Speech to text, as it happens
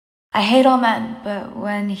I hate all men, but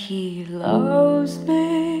when he loves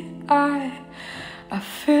me, I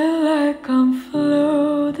feel like I'm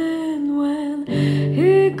floating. When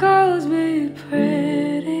he calls me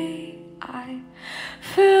pretty, I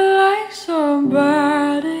feel like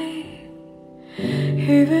somebody.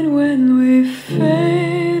 Even when we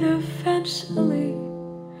fade eventually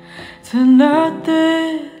to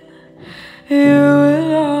nothing, you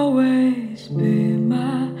will always be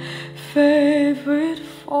my favorite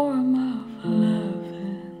form of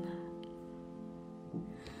loving.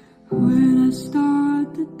 When I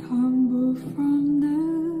start to tumble from the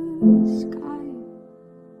sky,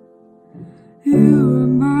 you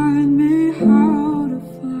remind me how to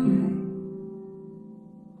fly.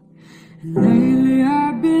 And lately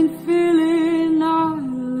I've been feeling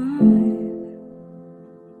alive,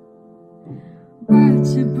 but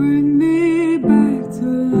you bring me back to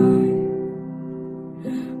life.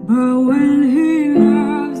 But when he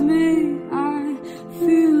loves me, I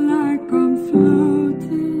feel like I'm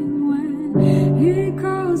floating. When he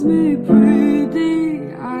calls me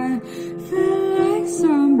pretty, I feel like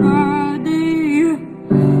somebody.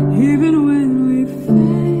 Even when we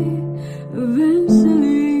fade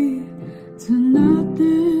eventually to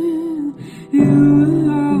nothing, you will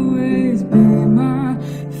always be my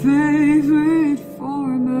favorite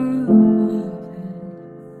form of loving.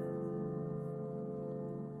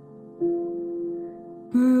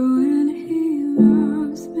 But when he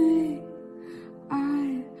loves me,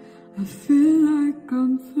 I feel like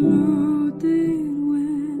I'm floating.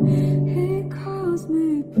 When he calls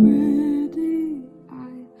me pretty,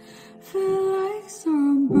 I feel like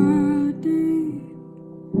somebody.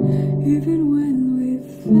 Even when we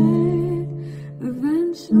fade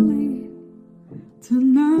eventually to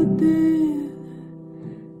nothing,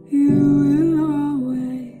 you will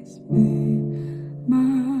always be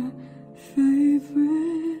my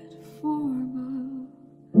favorite form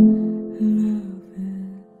of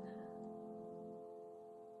loving.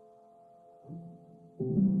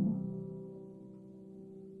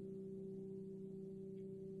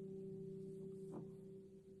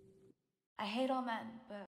 I hate all men, but